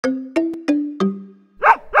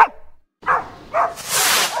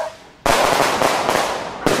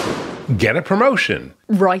Get a promotion.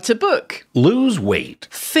 Write a book. Lose weight.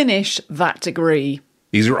 Finish that degree.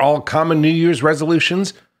 These are all common New Year's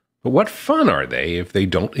resolutions, but what fun are they if they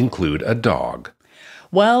don't include a dog?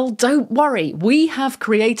 Well, don't worry. We have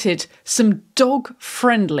created some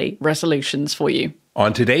dog-friendly resolutions for you.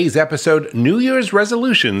 On today's episode, New Year's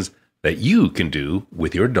resolutions that you can do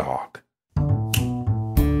with your dog.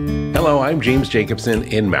 Hello, I'm James Jacobson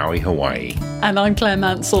in Maui, Hawaii. And I'm Claire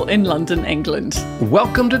Mansell in London, England.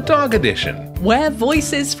 Welcome to Dog Edition, where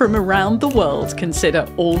voices from around the world consider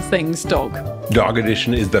all things dog. Dog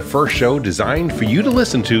Edition is the first show designed for you to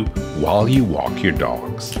listen to while you walk your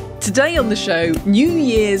dogs. Today on the show, New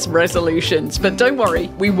Year's resolutions. But don't worry,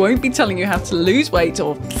 we won't be telling you how to lose weight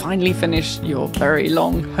or finally finish your very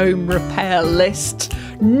long home repair list.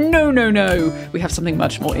 No. We have something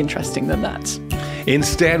much more interesting than that.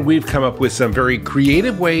 Instead, we've come up with some very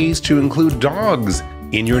creative ways to include dogs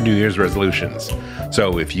in your New Year's resolutions.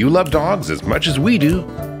 So if you love dogs as much as we do,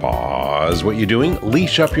 pause what you're doing,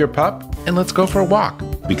 leash up your pup, and let's go for a walk,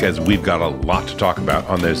 because we've got a lot to talk about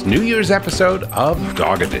on this New Year's episode of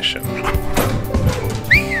Dog Edition.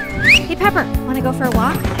 Hey, Pepper, want to go for a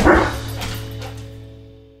walk?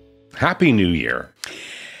 Happy New Year.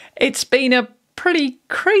 It's been a pretty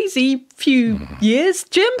crazy few years,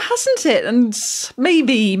 Jim, hasn't it? And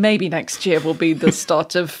maybe next year will be the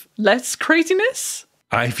start of less craziness.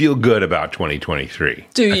 I feel good about 2023.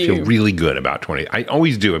 Do you? I feel really good about 20. I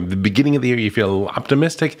always do. At the beginning of the year, you feel a little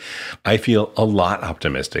optimistic. I feel a lot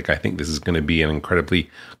optimistic. I think this is going to be an incredibly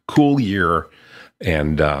cool year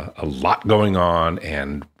and a lot going on,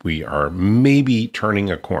 and we are maybe turning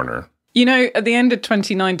a corner. You know, at the end of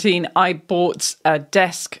 2019, I bought a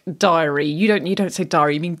desk diary. You don't say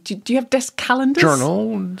diary. You mean, do you have desk calendars?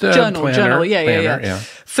 Journal. Journal. Yeah. Yeah.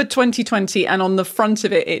 For 2020, and on the front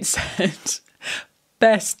of it, it said,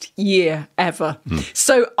 best year ever.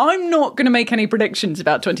 So I'm not going to make any predictions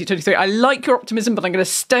about 2023. I like your optimism, but I'm going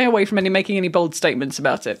to stay away from making any bold statements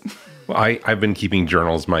about it. Well, I've been keeping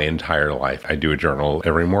journals my entire life. I do a journal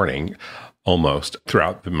every morning, almost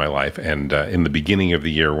throughout my life, and in the beginning of the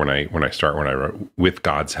year when I wrote with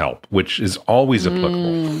God's help, which is always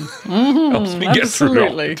applicable. Helps me get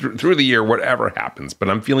through the year, whatever happens. But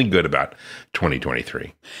I'm feeling good about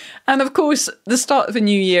 2023. And of course, the start of a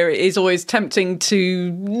new year is always tempting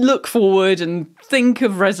to look forward and think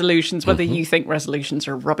of resolutions, whether you think resolutions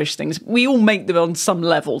are rubbish things. We all make them on some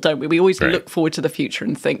level, don't we? We always look forward to the future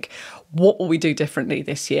and think, what will we do differently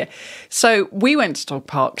this year? So we went to dog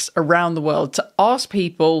parks around the world to ask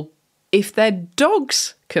people if their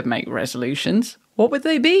dogs could make resolutions, what would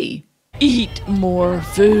they be? Eat more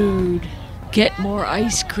food, get more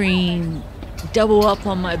ice cream, double up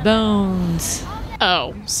on my bones.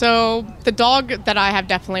 Oh, so the dog that I have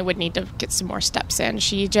definitely would need to get some more steps in.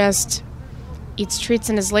 She just eats treats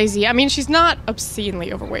and is lazy. I mean, she's not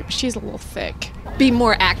obscenely overweight, but she's a little thick. Be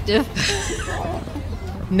more active.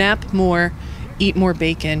 Nap more, eat more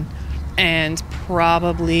bacon, and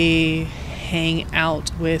probably hang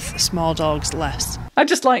out with small dogs less. I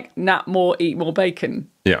just like nap more, eat more bacon.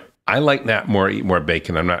 Yeah. I like nap more, eat more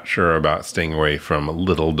bacon. I'm not sure about staying away from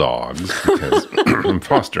little dogs because I'm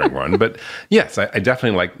fostering one. But yes, I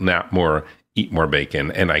definitely like nap more, eat more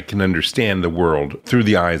bacon. And I can understand the world through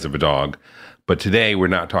the eyes of a dog. But today we're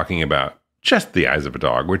not talking about just the eyes of a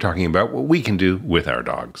dog. We're talking about what we can do with our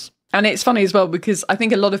dogs. And it's funny as well because I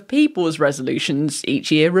think a lot of people's resolutions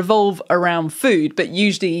each year revolve around food, but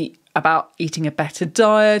usually about eating a better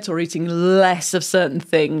diet or eating less of certain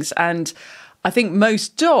things. And I think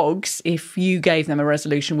most dogs, if you gave them a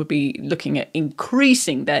resolution, would be looking at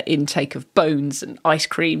increasing their intake of bones and ice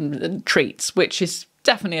cream and treats, which is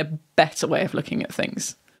definitely a better way of looking at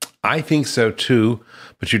things. I think so too,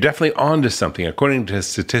 but you're definitely onto something. According to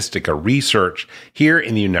Statistica research here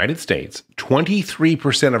in the United States,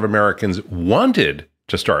 23% of Americans wanted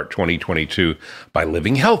to start 2022 by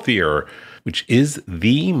living healthier, which is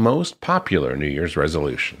the most popular New Year's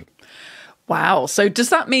resolution. Wow. So does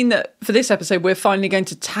that mean that for this episode, we're finally going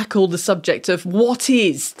to tackle the subject of what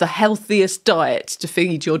is the healthiest diet to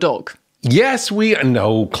feed your dog? Yes,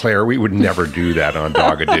 no, Claire, we would never do that on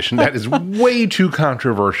Dog Edition. That is way too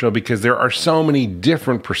controversial because there are so many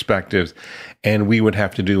different perspectives, and we would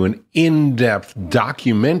have to do an in-depth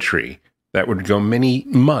documentary that would go many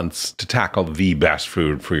months to tackle the best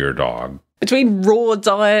food for your dog. Between raw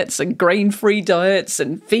diets and grain-free diets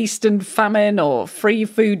and feast and famine or free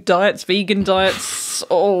food diets, vegan diets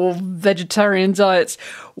or vegetarian diets,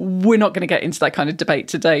 we're not going to get into that kind of debate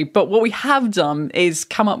today. But what we have done is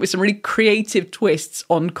come up with some really creative twists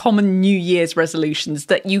on common New Year's resolutions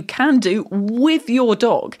that you can do with your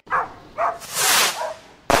dog.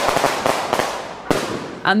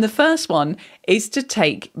 And the first one is to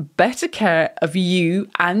take better care of you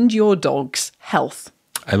and your dog's health.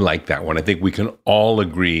 I like that one. I think we can all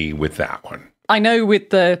agree with that one. I know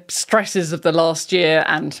with the stresses of the last year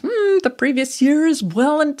and the previous year as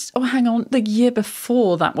well. And hang on, the year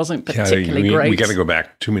before that wasn't particularly great. We got to go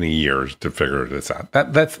back too many years to figure this out.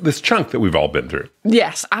 That's this chunk that we've all been through.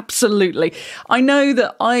 Yes, absolutely. I know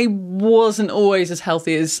that I wasn't always as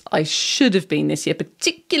healthy as I should have been this year,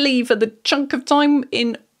 particularly for the chunk of time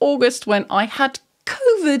in August when I had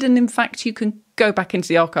COVID. And in fact, you can go back into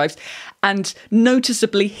the archives and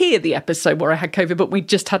noticeably hear the episode where I had COVID, but we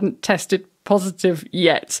just hadn't tested positive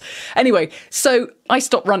yet. Anyway, so I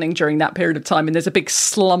stopped running during that period of time and there's a big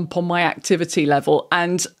slump on my activity level.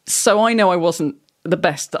 And so I know I wasn't the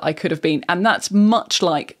best that I could have been. And that's much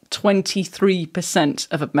like 23%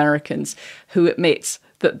 of Americans who admit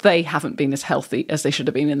that they haven't been as healthy as they should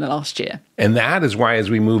have been in the last year. And that is why as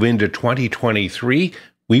we move into 2023,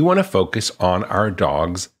 we want to focus on our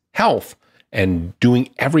dog's health and doing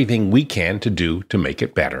everything we can to do to make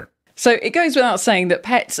it better. So it goes without saying that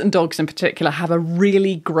pets and dogs in particular have a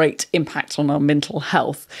really great impact on our mental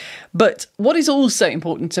health. But what is also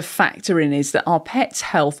important to factor in is that our pet's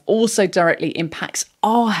health also directly impacts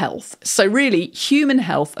our health. So really, human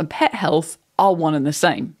health and pet health are one and the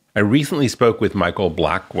same. I recently spoke with Michael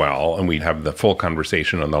Blackwell, and we have the full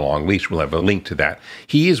conversation on the long leash. We'll have a link to that.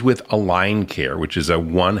 He is with Align Care, which is a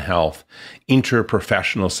One Health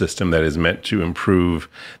interprofessional system that is meant to improve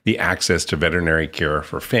the access to veterinary care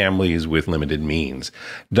for families with limited means.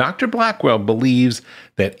 Dr. Blackwell believes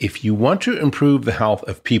that if you want to improve the health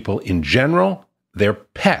of people in general, their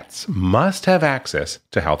pets must have access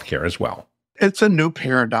to health care as well. It's a new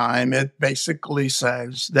paradigm. It basically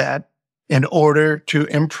says that in order to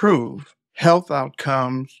improve health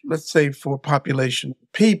outcomes, let's say for population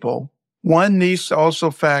people, one needs to also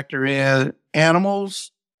factor in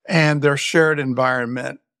animals and their shared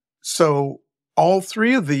environment. So all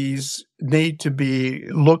three of these need to be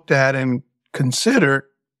looked at and considered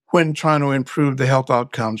when trying to improve the health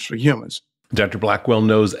outcomes for humans. Dr. Blackwell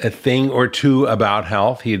knows a thing or two about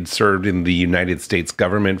health. He had served in the United States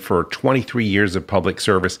government for 23 years of public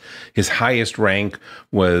service. His highest rank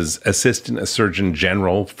was Assistant Surgeon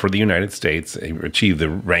General for the United States. He achieved the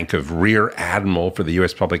rank of Rear Admiral for the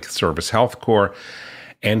U.S. Public Service Health Corps.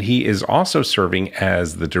 And he is also serving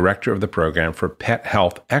as the director of the program for pet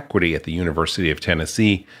health equity at the University of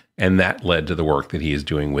Tennessee. And that led to the work that he is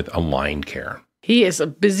doing with Align Care. He is a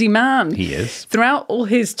busy man. He is. Throughout all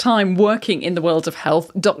his time working in the world of health,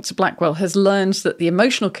 Dr. Blackwell has learned that the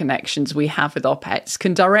emotional connections we have with our pets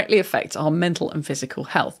can directly affect our mental and physical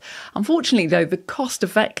health. Unfortunately, though, the cost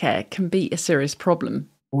of vet care can be a serious problem.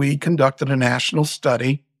 We conducted a national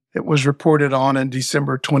study. It was reported on in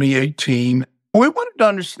December 2018. We wanted to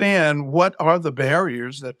understand what are the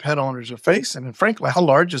barriers that pet owners are facing, and frankly, how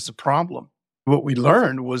large is the problem? What we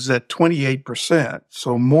learned was that 28%,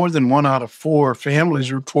 so more than 1 out of 4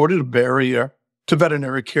 families reported a barrier to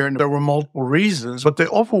veterinary care. And there were multiple reasons, but the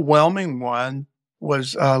overwhelming one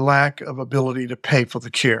was a lack of ability to pay for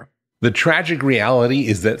the care. The tragic reality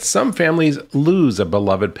is that some families lose a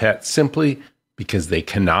beloved pet simply because they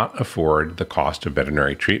cannot afford the cost of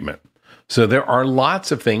veterinary treatment. So there are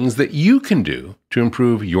lots of things that you can do to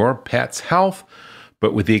improve your pet's health.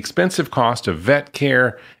 But with the expensive cost of vet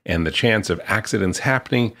care and the chance of accidents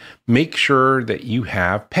happening, make sure that you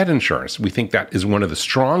have pet insurance. We think that is one of the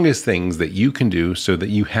strongest things that you can do so that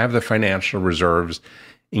you have the financial reserves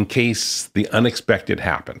in case the unexpected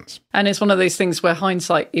happens. And it's one of those things where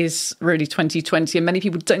hindsight is really 2020, and many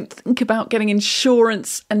people don't think about getting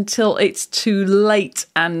insurance until it's too late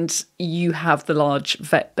and you have the large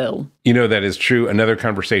vet bill. You know, that is true. Another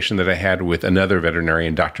conversation that I had with another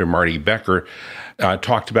veterinarian, Dr. Marty Becker,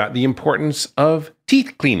 talked about the importance of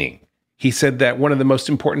teeth cleaning. He said that one of the most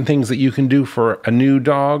important things that you can do for a new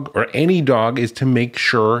dog or any dog is to make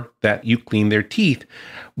sure that you clean their teeth,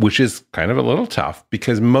 which is kind of a little tough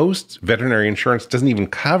because most veterinary insurance doesn't even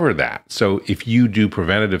cover that. So if you do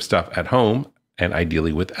preventative stuff at home, and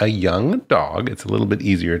ideally with a young dog, it's a little bit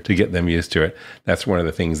easier to get them used to it. That's one of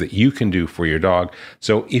the things that you can do for your dog.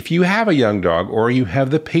 So if you have a young dog or you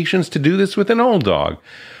have the patience to do this with an old dog,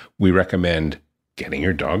 we recommend getting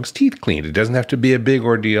your dog's teeth cleaned. It doesn't have to be a big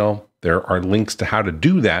ordeal. There are links to how to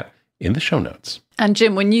do that in the show notes. And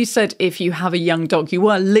Jim, when you said if you have a young dog, you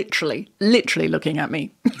were literally looking at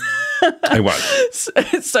me. I was.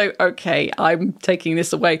 So, okay, I'm taking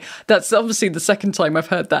this away. That's obviously the second time I've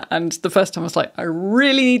heard that. And the first time I was like, I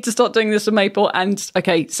really need to start doing this with Maple. And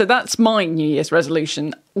okay, so that's my New Year's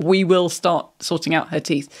resolution. We will start sorting out her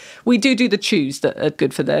teeth. We do the chews that are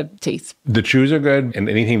good for their teeth. The chews are good, and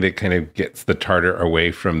anything that kind of gets the tartar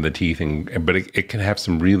away from the teeth, but it can have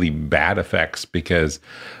some really bad effects because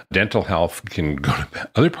dental health can go to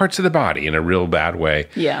other parts of the body in a real bad way.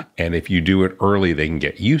 Yeah. And if you do it early, they can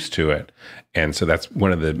get used to it. And so that's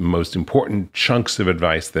one of the most important chunks of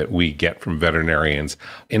advice that we get from veterinarians.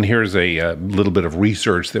 And here's a little bit of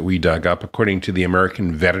research that we dug up. According to the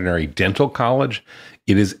American Veterinary Dental College,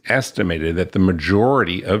 it is estimated that the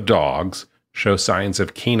majority of dogs show signs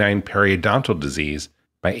of canine periodontal disease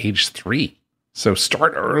by age 3. So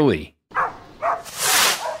start early.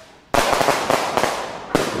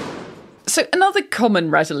 So another common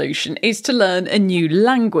resolution is to learn a new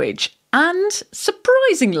language. And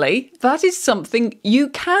surprisingly, that is something you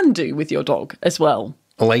can do with your dog as well.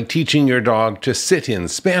 Like teaching your dog to sit in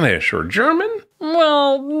Spanish or German?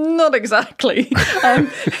 Well, not exactly.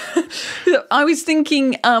 I was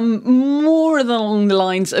thinking more along the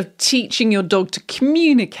lines of teaching your dog to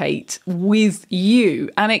communicate with you.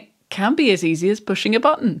 And it can be as easy as pushing a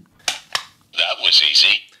button. That was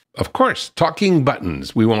easy. Of course, talking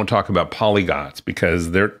buttons. We won't talk about polyglots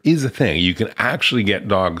because there is a thing. You can actually get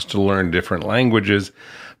dogs to learn different languages,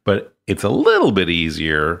 but it's a little bit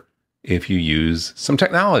easier if you use some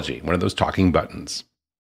technology, one of those talking buttons.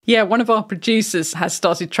 Yeah, one of our producers has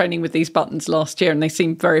started training with these buttons last year and they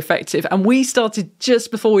seem very effective. And we started just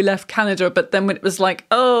before we left Canada, but then it was like,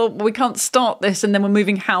 oh, we can't start this. And then we're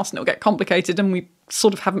moving house and it'll get complicated and we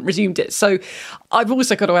sort of haven't resumed it. So I've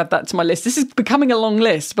also got to add that to my list. This is becoming a long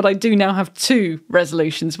list, but I do now have 2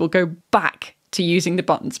 resolutions. We'll go back to using the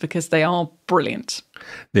buttons because they are brilliant.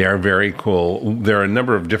 They are very cool. There are a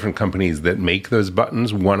number of different companies that make those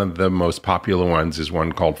buttons. One of the most popular ones is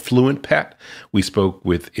one called Fluent Pet. We spoke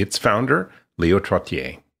with its founder, Leo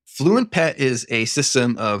Trottier. Fluent Pet is a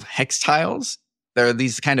system of hex tiles. There are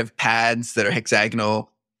these kind of pads that are hexagonal.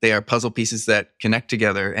 They are puzzle pieces that connect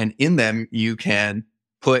together. And in them, you can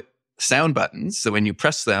put sound buttons. So when you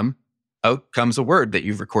press them, out comes a word that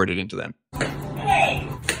you've recorded into them.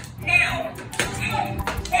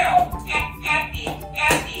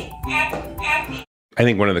 I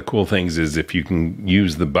think one of the cool things is if you can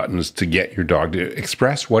use the buttons to get your dog to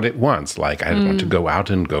express what it wants, like I want to go out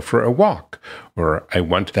and go for a walk, or I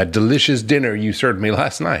want that delicious dinner you served me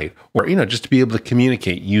last night, or, just to be able to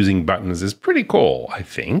communicate using buttons is pretty cool, I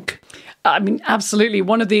think. I mean, absolutely.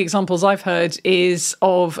 One of the examples I've heard is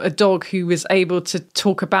of a dog who was able to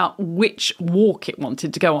talk about which walk it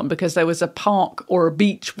wanted to go on because there was a park or a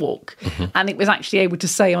beach walk. Mm-hmm. And it was actually able to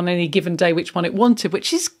say on any given day which one it wanted,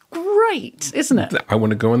 which is great, isn't it? I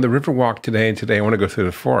want to go on the river walk today, and today I want to go through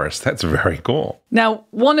the forest. That's very cool. Now,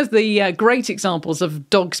 one of the great examples of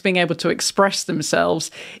dogs being able to express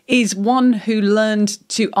themselves is one who learned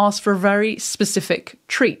to ask for a very specific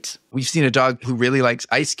treat. We've seen a dog who really likes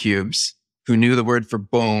ice cubes, who knew the word for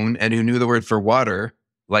bone and who knew the word for water,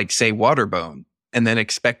 like say water bone, and then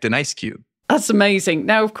expect an ice cube. That's amazing.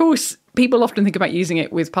 Now, of course, people often think about using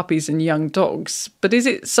it with puppies and young dogs, but is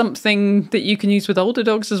it something that you can use with older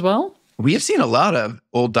dogs as well? We have seen a lot of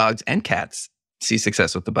old dogs and cats see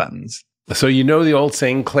success with the buttons. So you know the old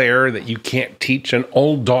saying, Claire, that you can't teach an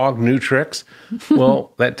old dog new tricks?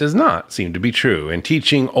 Well, that does not seem to be true. And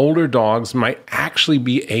teaching older dogs might actually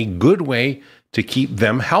be a good way to keep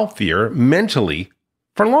them healthier mentally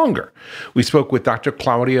for longer. We spoke with Dr.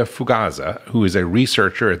 Claudia Fugaza, who is a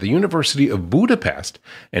researcher at the University of Budapest,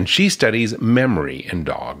 and she studies memory in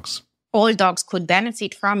dogs. All dogs could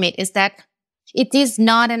benefit from it is that it is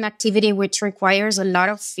not an activity which requires a lot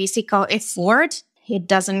of physical effort. It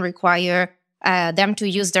doesn't require them to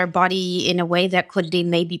use their body in a way that could be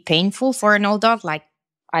maybe painful for an old dog. Like,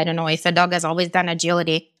 I don't know, if a dog has always done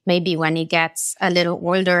agility, maybe when he gets a little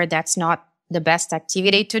older, that's not the best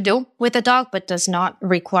activity to do with a dog, but does not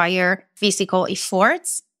require physical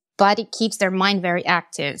efforts, but it keeps their mind very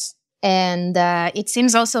active. And it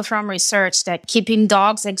seems also from research that keeping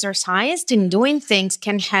dogs exercised and doing things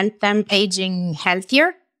can help them aging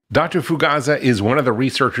healthier. Dr. Fugaza is one of the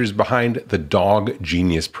researchers behind the Dog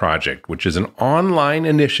Genius Project, which is an online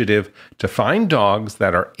initiative to find dogs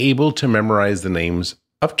that are able to memorize the names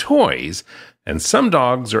of toys. And some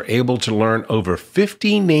dogs are able to learn over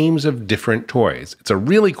 50 names of different toys. It's a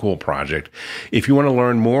really cool project. If you want to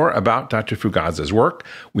learn more about Dr. Fugaza's work,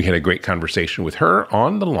 we had a great conversation with her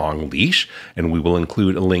on The Long Leash, and we will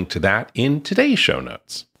include a link to that in today's show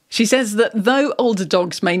notes. She says that though older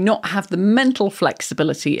dogs may not have the mental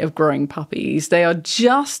flexibility of growing puppies, they are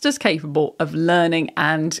just as capable of learning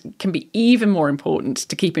and can be even more important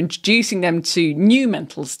to keep introducing them to new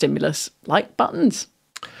mental stimulus like buttons.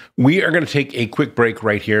 We are going to take a quick break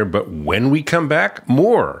right here, but when we come back,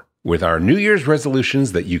 more with our New Year's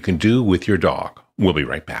resolutions that you can do with your dog. We'll be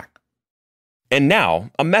right back. And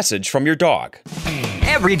now, a message from your dog.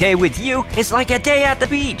 Every day with you is like a day at the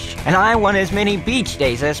beach, and I want as many beach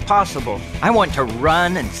days as possible. I want to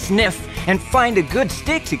run and sniff and find a good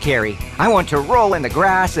stick to carry. I want to roll in the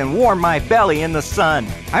grass and warm my belly in the sun.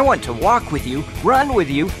 I want to walk with you, run with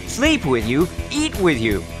you, sleep with you, eat with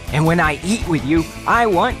you. And when I eat with you, I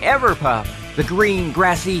want Everpup. The green,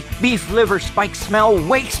 grassy, beef liver spike smell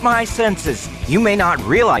wakes my senses. You may not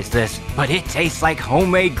realize this, but it tastes like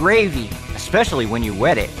homemade gravy, especially when you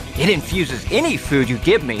wet it. It infuses any food you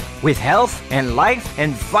give me with health and life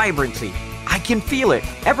and vibrancy. I can feel it,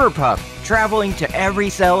 Everpup, traveling to every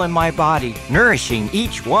cell in my body, nourishing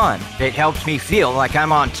each one. It helps me feel like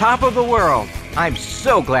I'm on top of the world. I'm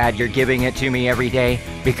so glad you're giving it to me every day,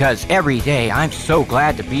 because every day I'm so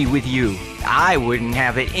glad to be with you. I wouldn't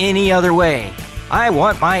have it any other way. I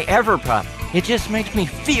want my Everpup. It just makes me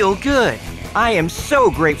feel good. I am so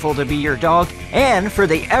grateful to be your dog and for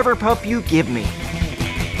the Everpup you give me.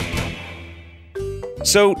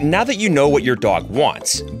 So now that you know what your dog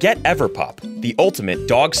wants, get Everpup, the ultimate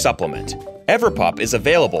dog supplement. Everpup is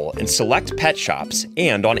available in select pet shops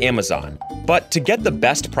and on Amazon. But to get the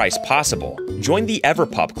best price possible, join the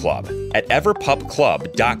Everpup Club at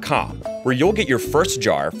everpupclub.com, where you'll get your first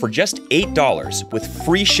jar for just $8 with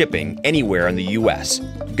free shipping anywhere in the U.S.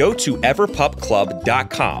 Go to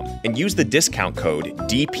everpupclub.com and use the discount code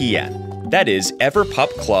DPN. That is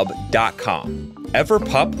everpupclub.com.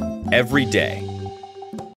 Everpup every day.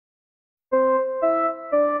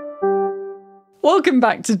 Welcome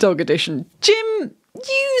back to Dog Edition. Jim,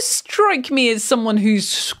 you strike me as someone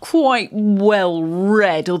who's quite well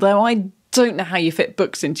read, although I don't know how you fit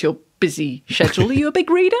books into your busy schedule. Are you a big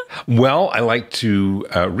reader? Well, I like to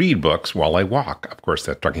read books while I walk. Of course,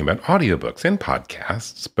 that's talking about audiobooks and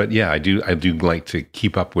podcasts. But yeah, I do like to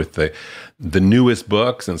keep up with the newest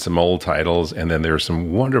books and some old titles. And then there are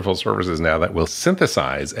some wonderful services now that will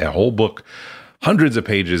synthesize a whole book, hundreds of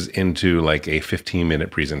pages, into like a 15-minute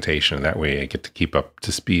presentation. That way I get to keep up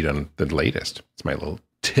to speed on the latest. It's my little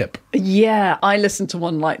tip. Yeah, I listen to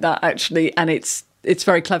one like that actually, and it's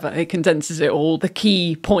very clever. It condenses it all, the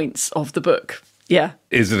key points of the book. Yeah.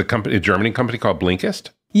 Is it a German company called Blinkist?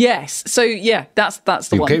 Yes. So yeah, that's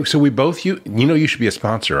the one. Okay, so we both you should be a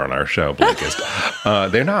sponsor on our show, Blinkist.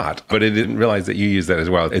 They're not, but I didn't realize that you use that as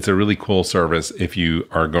well. It's a really cool service if you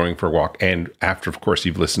are going for a walk, and after, of course,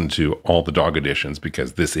 you've listened to all the dog editions,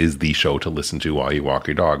 because this is the show to listen to while you walk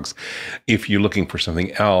your dogs. If you're looking for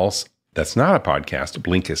something else that's not a podcast,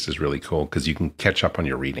 Blinkist is really cool because you can catch up on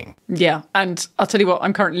your reading. Yeah, and I'll tell you what,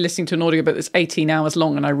 I'm currently listening to an audiobook that's 18 hours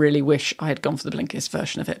long, and I really wish I had gone for the Blinkist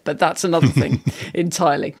version of it, but that's another thing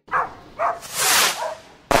entirely.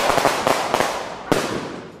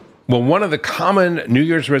 Well, one of the common New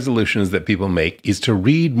Year's resolutions that people make is to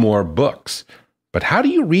read more books. But how do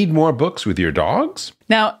you read more books with your dogs?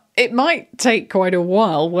 Now, it might take quite a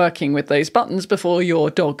while working with those buttons before your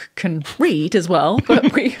dog can read as well,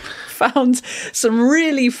 but we found some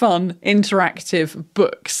really fun interactive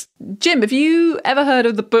books. Jim, have you ever heard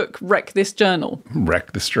of the book Wreck This Journal?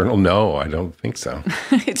 Wreck This Journal? No, I don't think so.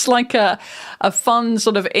 It's like a fun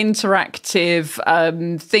sort of interactive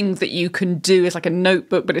thing that you can do. It's like a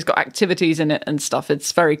notebook, but it's got activities in it and stuff.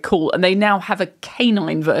 It's very cool. And they now have a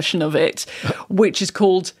canine version of it, which is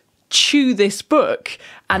called Chew This Book,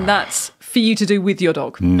 and that's for you to do with your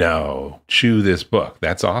dog. No, chew this book.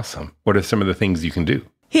 That's awesome. What are some of the things you can do?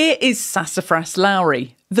 Here is Sassafras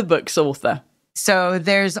Lowry, the book's author. So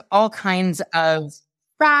there's all kinds of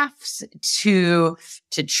crafts to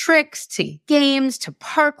tricks, to games, to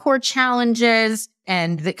parkour challenges,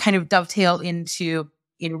 and that kind of dovetail into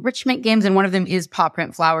enrichment games. And one of them is paw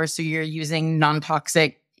print flowers. So you're using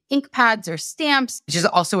non-toxic ink pads or stamps, which is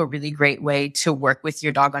also a really great way to work with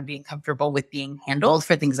your dog on being comfortable with being handled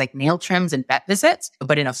for things like nail trims and vet visits,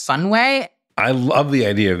 but in a fun way. I love the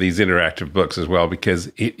idea of these interactive books as well, because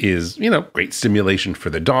it is, great stimulation for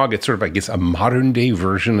the dog. It's sort of, I guess, a modern day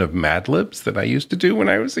version of Mad Libs that I used to do when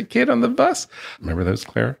I was a kid on the bus. Remember those,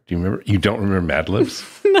 Claire? Do you remember? You don't remember Mad Libs?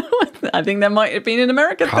 No, I think that might have been an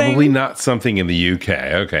American thing. Probably not something in the UK.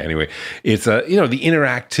 Okay, anyway, it's the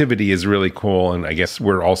interactivity is really cool. And I guess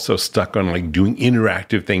we're also stuck on like doing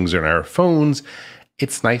interactive things on our phones.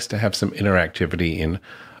 It's nice to have some interactivity in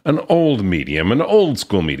an old medium, an old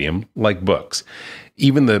school medium like books.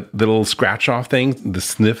 Even the little scratch off things, the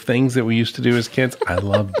sniff things that we used to do as kids, I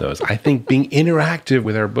love those. I think being interactive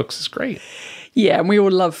with our books is great. Yeah, and we all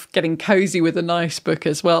love getting cozy with a nice book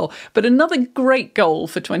as well. But another great goal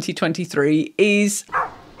for 2023 is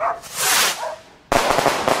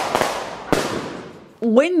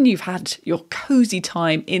when you've had your cozy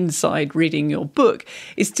time inside reading your book,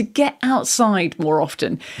 is to get outside more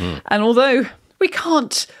often. And although we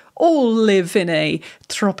can't all live in a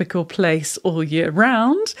tropical place all year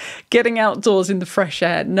round, getting outdoors in the fresh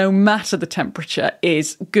air, no matter the temperature,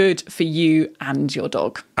 is good for you and your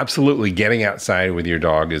dog. Absolutely. Getting outside with your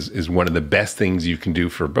dog is one of the best things you can do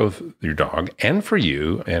for both your dog and for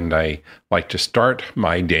you. And I like to start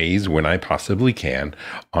my days when I possibly can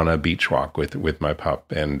on a beach walk with my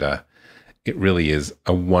pup. And it really is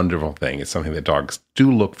a wonderful thing. It's something that dogs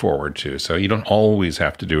do look forward to. So you don't always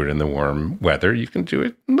have to do it in the warm weather. You can do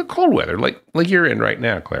it in the cold weather, like you're in right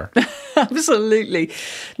now, Claire. Absolutely.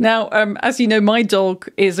 Now, as you know, my dog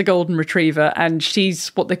is a golden retriever, and she's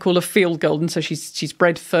what they call a field golden. So she's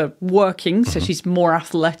bred for working. So she's more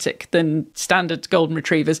athletic than standard golden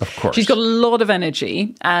retrievers. Of course. She's got a lot of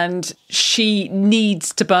energy, and she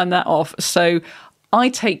needs to burn that off. So I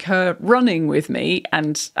take her running with me,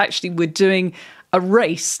 and actually we're doing a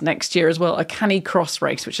race next year as well, a Canicross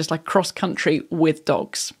race, which is like cross country with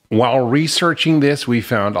dogs. While researching this, we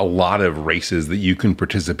found a lot of races that you can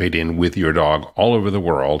participate in with your dog all over the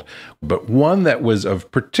world. But one that was of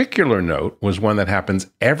particular note was one that happens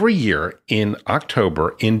every year in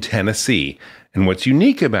October in Tennessee. And what's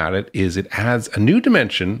unique about it is it adds a new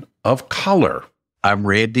dimension of color. I'm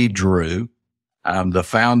Randy Drew. I'm the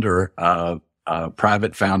founder of a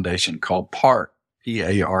private foundation called PARC,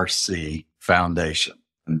 P-A-R-C Foundation.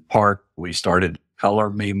 And PARC, we started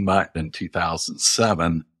Color Me Mutt in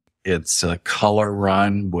 2007. It's a color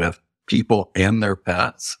run with people and their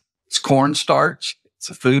pets. It's cornstarch.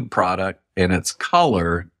 It's a food product, and it's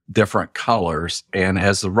colored different colors. And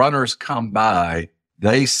as the runners come by,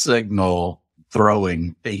 they signal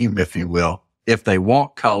throwing theme, if you will, if they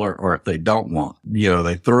want color or if they don't want.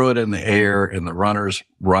 They throw it in the air and the runners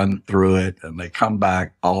run through it and they come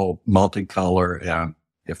back all multicolor. And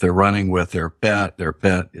if they're running with their pet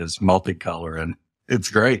is multicolor, and it's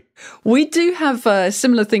great. We do have a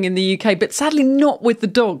similar thing in the UK, but sadly not with the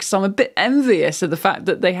dogs. So I'm a bit envious of the fact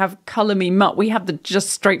that they have Colour Me Mutt. We have the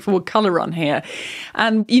just straightforward colour run here.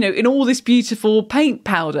 And, in all this beautiful paint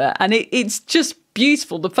powder. And it's just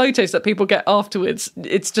beautiful. The photos that people get afterwards,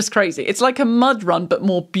 it's just crazy. It's like a mud run, but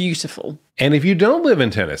more beautiful. And if you don't live in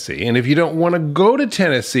Tennessee, and if you don't want to go to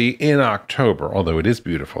Tennessee in October, although it is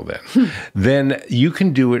beautiful then you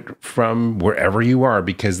can do it from wherever you are,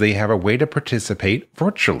 because they have a way to participate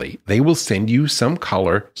virtually. They will send you some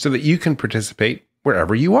color so that you can participate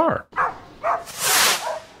wherever you are.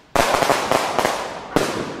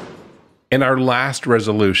 And our last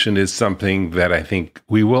resolution is something that I think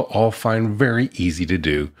we will all find very easy to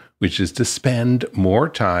do, which is to spend more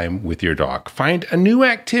time with your dog. Find a new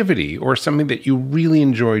activity or something that you really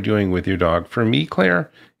enjoy doing with your dog. For me, Claire,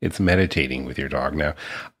 it's meditating with your dog. Now,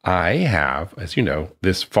 I have, as you know,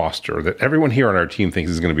 this foster that everyone here on our team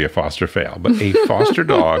thinks is going to be a foster fail, but a foster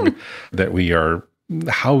dog that we are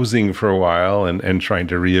housing for a while and trying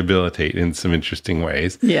to rehabilitate in some interesting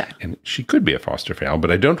ways. Yeah. And she could be a foster fail, but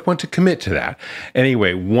I don't want to commit to that.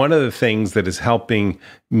 Anyway, one of the things that is helping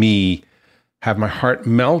me have my heart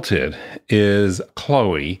melted is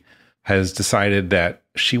Chloe has decided that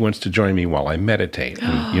she wants to join me while I meditate.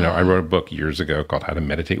 And, I wrote a book years ago called How to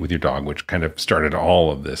Meditate with Your Dog, which kind of started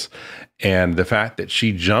all of this. And the fact that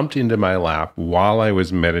she jumped into my lap while I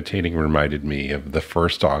was meditating reminded me of the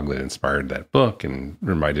first dog that inspired that book and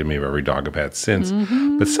reminded me of every dog I've had since.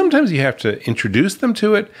 Mm-hmm. But sometimes you have to introduce them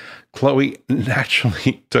to it. Chloe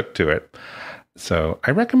naturally took to it. So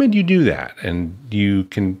I recommend you do that, and you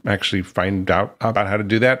can actually find out about how to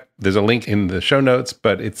do that. There's a link in the show notes,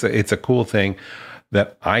 but it's a cool thing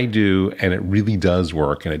that I do, and it really does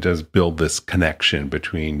work, and it does build this connection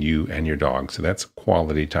between you and your dog. So that's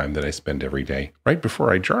quality time that I spend every day right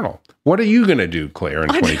before I journal. What are you going to do, Claire, in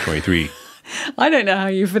 2023? I don't know how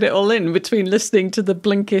you fit it all in between listening to the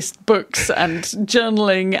Blinkist books and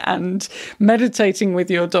journaling and meditating with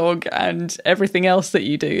your dog and everything else that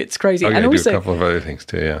you do. It's crazy. Okay, and I also, do a couple of other things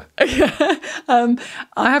too, yeah.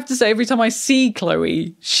 I have to say, every time I see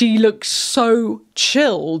Chloe, she looks so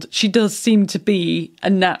chilled. She does seem to be a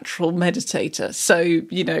natural meditator. So,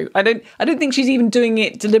 I don't think she's even doing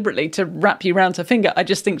it deliberately to wrap you around her finger. I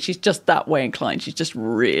just think she's just that way inclined. She's just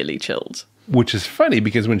really chilled. Which is funny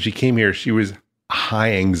because when she came here, she was a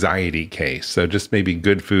high anxiety case. So just maybe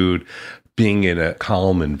good food, being in a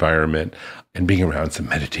calm environment and being around some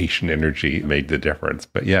meditation energy made the difference.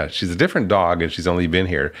 But yeah, she's a different dog, and she's only been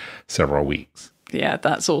here several weeks. Yeah,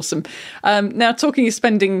 that's awesome. Now, talking of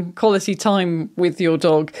spending quality time with your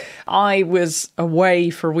dog, I was away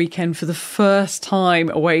for a weekend for the first time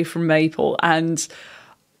away from Maple, and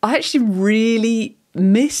I actually really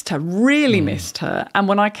missed her. And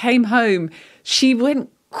when I came home, she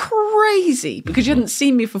went crazy because she hadn't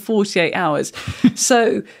seen me for 48 hours.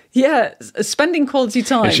 So, yeah, spending quality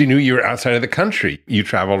time. And she knew you were outside of the country. You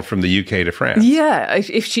traveled from the UK to France. Yeah,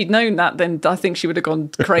 if she'd known that, then I think she would have gone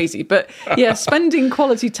crazy. But yeah, spending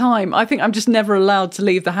quality time. I think I'm just never allowed to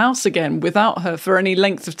leave the house again without her for any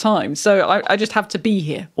length of time. So I just have to be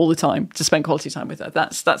here all the time to spend quality time with her.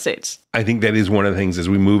 That's it. I think that is one of the things as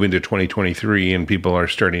we move into 2023 and people are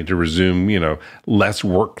starting to resume, less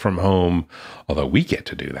work from home, although we get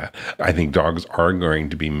to do that. I think dogs are going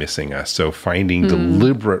to be missing us. So finding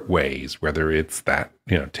deliberate ways, whether it's that,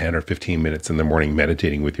 10 or 15 minutes in the morning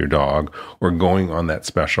meditating with your dog, or going on that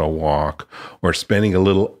special walk, or spending a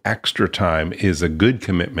little extra time is a good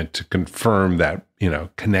commitment to confirm that,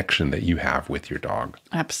 connection that you have with your dog.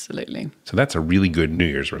 Absolutely. So that's a really good New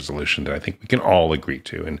Year's resolution that I think we can all agree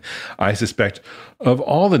to. And I suspect of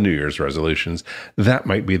all the New Year's resolutions, that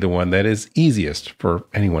might be the one that is easiest for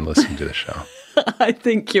anyone listening to the show. I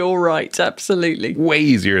think you're right. Absolutely. Way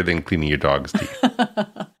easier than cleaning your dog's teeth.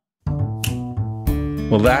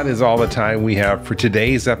 Well, that is all the time we have for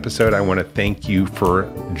today's episode. I want to thank you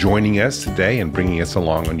for joining us today and bringing us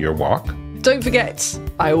along on your walk. Don't forget,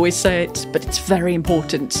 I always say it, but it's very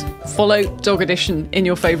important. Follow Dog Edition in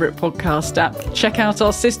your favourite podcast app. Check out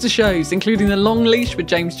our sister shows, including The Long Leash with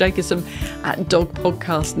James Jacobson at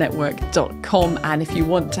dogpodcastnetwork.com. And if you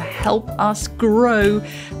want to help us grow,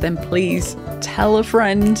 then please tell a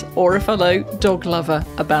friend or a fellow dog lover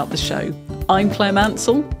about the show. I'm Claire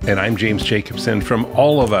Mansell. And I'm James Jacobson. From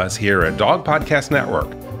all of us here at Dog Podcast Network,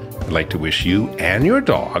 I'd like to wish you and your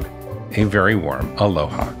dog a very warm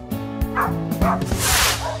aloha.